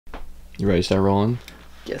You ready to start rolling?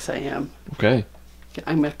 Yes, I am. Okay.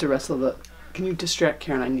 I'm gonna have to wrestle the. Can you distract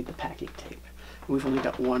Karen? I need the packing tape. We've only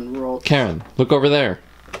got one roll. Karen, look over there.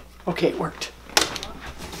 Okay, it worked.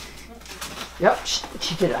 Yep,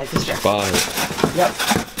 she did it. I distracted. Bye. Yep.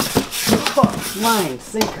 Hook, line,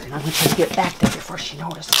 sinker, and I'm gonna try to get back there before she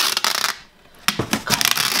notices.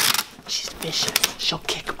 She's vicious. She'll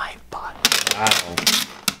kick my butt. Wow.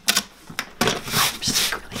 I'm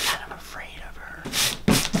secretly kind of afraid of her.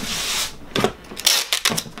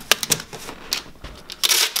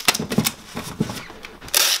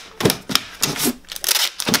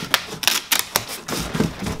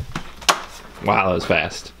 Wow, that was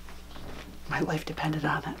fast. My life depended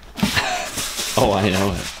on it. Oh, I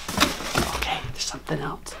know it. Okay, there's something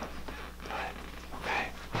else. Okay.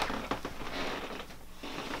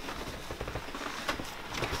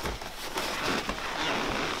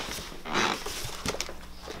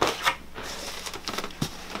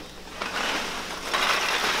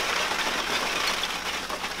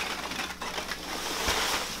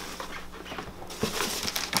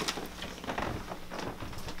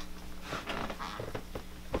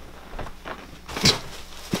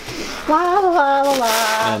 La la la la la.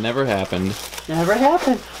 That never happened. Never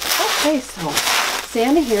happened. Okay, so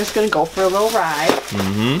Santa here is going to go for a little ride.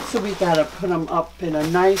 Mm-hmm. So we got to put him up in a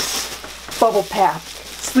nice bubble pack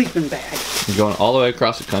sleeping bag. You're going all the way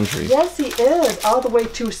across the country. Yes, he is. All the way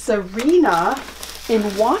to Serena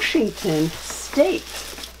in Washington State,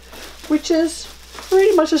 which is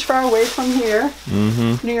pretty much as far away from here.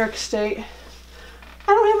 Mm-hmm. New York State.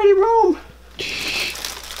 I don't have any room.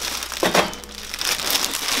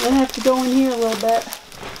 I'm going to have to go in here a little bit.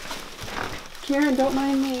 Karen, don't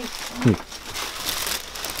mind me.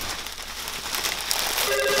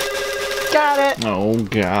 Got it. Oh,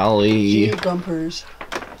 golly. Gee, gumpers.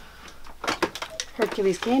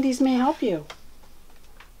 Hercules candies may help you.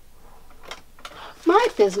 My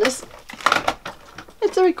business.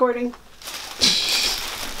 It's a recording.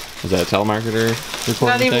 Is that a telemarketer recording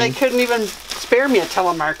Not even. thing? They couldn't even spare me a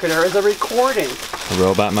telemarketer as a recording. A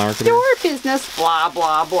robot marketer? Your business. Blah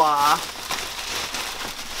blah blah.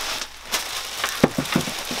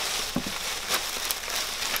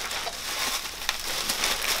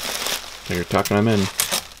 You're tucking them in.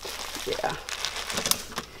 Yeah.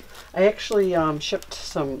 I actually shipped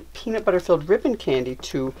some peanut butter filled ribbon candy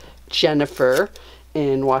to Jennifer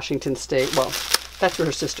in Washington State. Well, that's where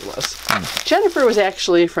her sister was. Jennifer was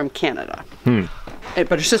actually from Canada. But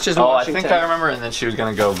her sister's in Oh, I Washington. think I remember, and then she was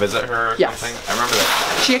going to go visit her or Yes. something. I remember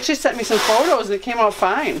that. She actually sent me some photos and it came out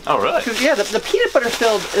fine. Oh, really? Yeah, the peanut butter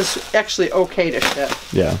filled is actually okay to ship.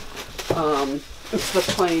 Yeah. It's the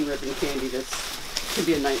plain ribbon candy that's could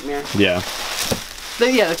be a nightmare. Yeah.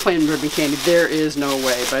 The plain ribbon candy, there is no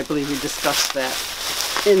way, but I believe we discussed that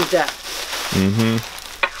in depth. Mm-hmm.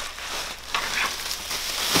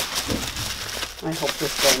 I hope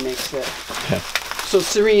this guy makes it. Yeah. So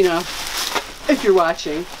Serena, if you're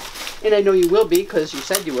watching, and I know you will be because you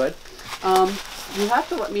said you would, you have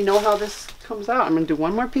to let me know how this comes out. I'm going to do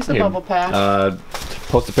one more piece of Here, bubble pack.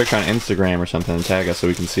 Post a picture on Instagram or something and tag us so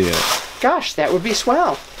we can see it. Gosh, that would be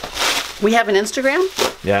swell. We have an Instagram?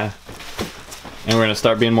 Yeah. And we're going to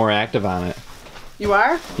start being more active on it. You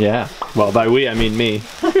are? Yeah. Well, by we, I mean me.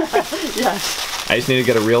 Yes. I just need to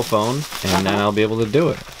get a real phone, and then I'll be able to do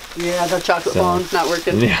it. Yeah, the chocolate phone's not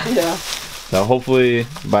working. Yeah. So hopefully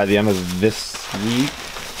by the end of this week,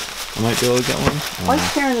 I might be able to get one. Why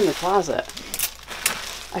is Karen in the closet?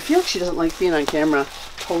 I feel like she doesn't like being on camera.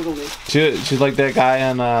 Totally. She's like that guy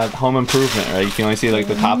on Home Improvement, right? You can only see like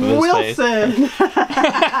the top of his face. Wilson!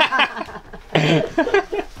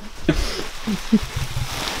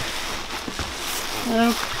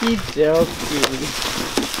 Okie dokie.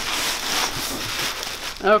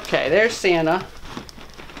 Okay, there's Santa.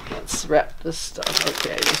 Let's wrap this stuff.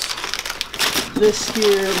 Okay, this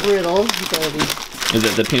here brittle. Is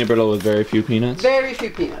it the peanut brittle with very few peanuts? Very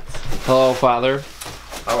few peanuts. Hello, Father.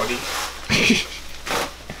 Howdy.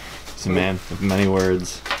 It's a man with many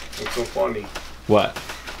words. What's so funny? What?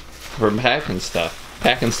 We're packing stuff.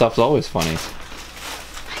 Packing stuff's always funny.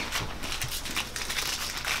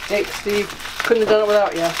 Thanks, Steve. Couldn't have done it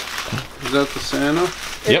without you. Is that the Santa?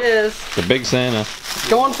 It is. The big Santa.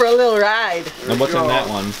 Going for a little ride. And what's in that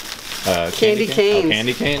one? Candy canes. Oh,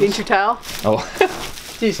 candy canes? Didn't you tell? Oh.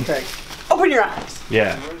 Jeez, Craig. Open your eyes.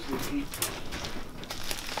 Yeah.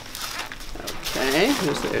 Okay,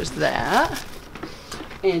 there's that.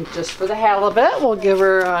 And just for the halibut, we'll give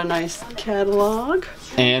her a nice catalog.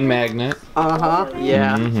 And magnet. Uh-huh,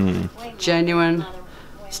 yeah. Mm-hmm. Genuine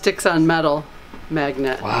sticks on metal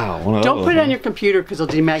magnet. Wow. One of Don't those, put it on huh? your computer because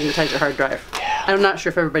it'll demagnetize your hard drive. I'm not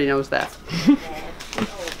sure if everybody knows that.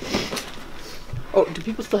 Oh, do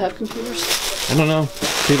people still have computers? I don't know.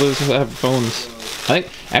 People just have phones. I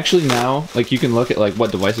think actually now, like you can look at like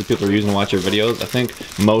what devices people are using to watch your videos. I think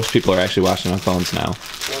most people are actually watching on phones now.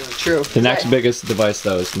 True. The next biggest device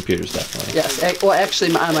though is computers, definitely. Yes. Well,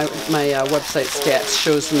 actually, my website stats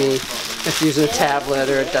shows me if you're using a tablet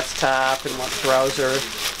or a desktop and what browser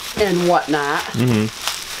and whatnot.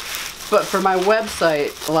 But for my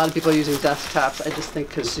website, a lot of people are using desktops. I just think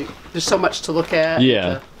because there's so much to look at.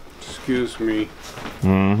 Yeah. Excuse me.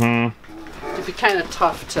 It'd be kind of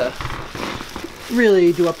tough to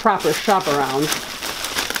really do a proper shop around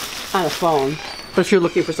on a phone. But if you're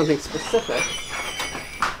looking for something specific.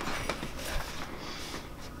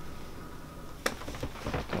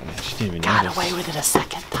 She didn't even Got notice. away with it a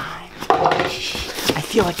second time. I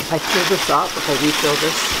feel like if I fill this up, if I refill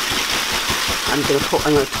this, I'm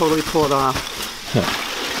gonna totally pull it off.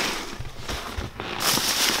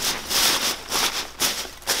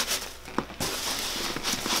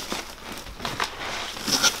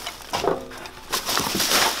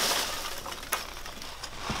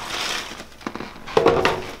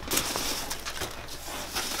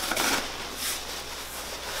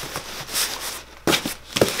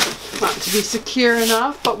 Want it to be secure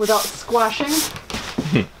enough, but without squashing.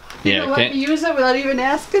 Yeah, Let me use it without even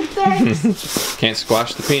asking. Thanks. can't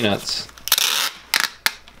squash the peanuts.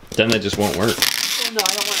 Then they just won't work. Well, no,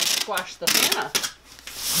 I don't want to squash the Hannah,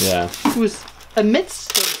 Yeah. who's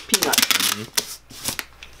amidst the peanuts.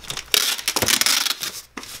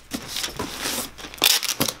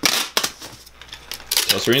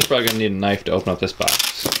 So Serena's probably gonna need a knife to open up this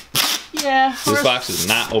box. Yeah. This box is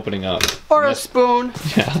not opening up. Or a This- spoon.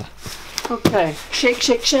 Yeah. Okay. Shake,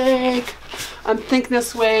 shake, shake. I'm thinking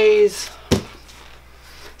this weighs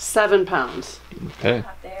 7 pounds. Okay.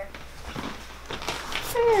 Up there.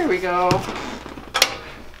 There we go.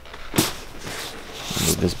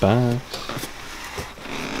 Move this box.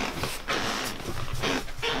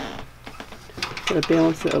 Gotta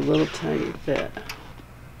balance it a little tiny bit.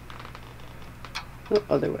 Oh,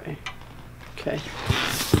 other way. Okay.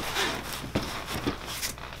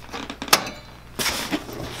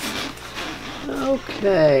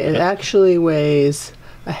 Okay, it actually weighs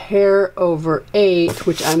a hair over 8,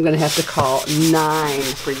 which I'm going to have to call 9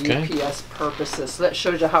 for Okay. UPS purposes. So that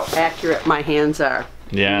shows you how accurate my hands are.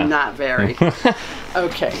 Yeah. Not very.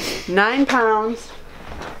 Okay, 9 pounds.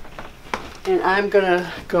 And I'm going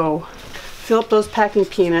to go fill up those packing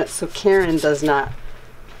peanuts so Karen does not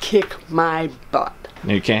kick my butt.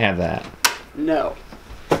 No, you can't have that. No.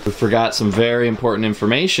 We forgot some very important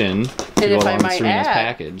information to go if I along with might Serena's add-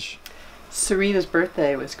 package. Serena's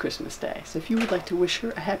birthday was Christmas Day, so if you would like to wish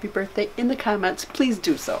her a happy birthday in the comments, please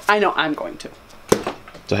do so. I know I'm going to.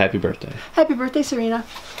 So happy birthday. Happy birthday, Serena.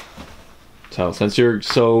 So since you're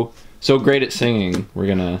so great at singing, we're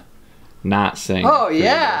gonna not sing. Oh for your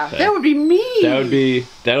yeah, birthday. that would be me. That'll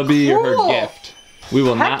be her Cool. gift. We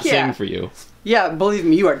will Heck not yeah. sing for you Yeah, believe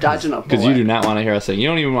me, you are dodging a because bullet. you do not want to hear us sing. You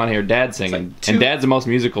don't even want to hear Dad singing, like two- and Dad's the most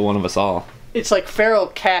musical one of us all. It's like feral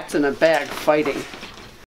cats in a bag fighting.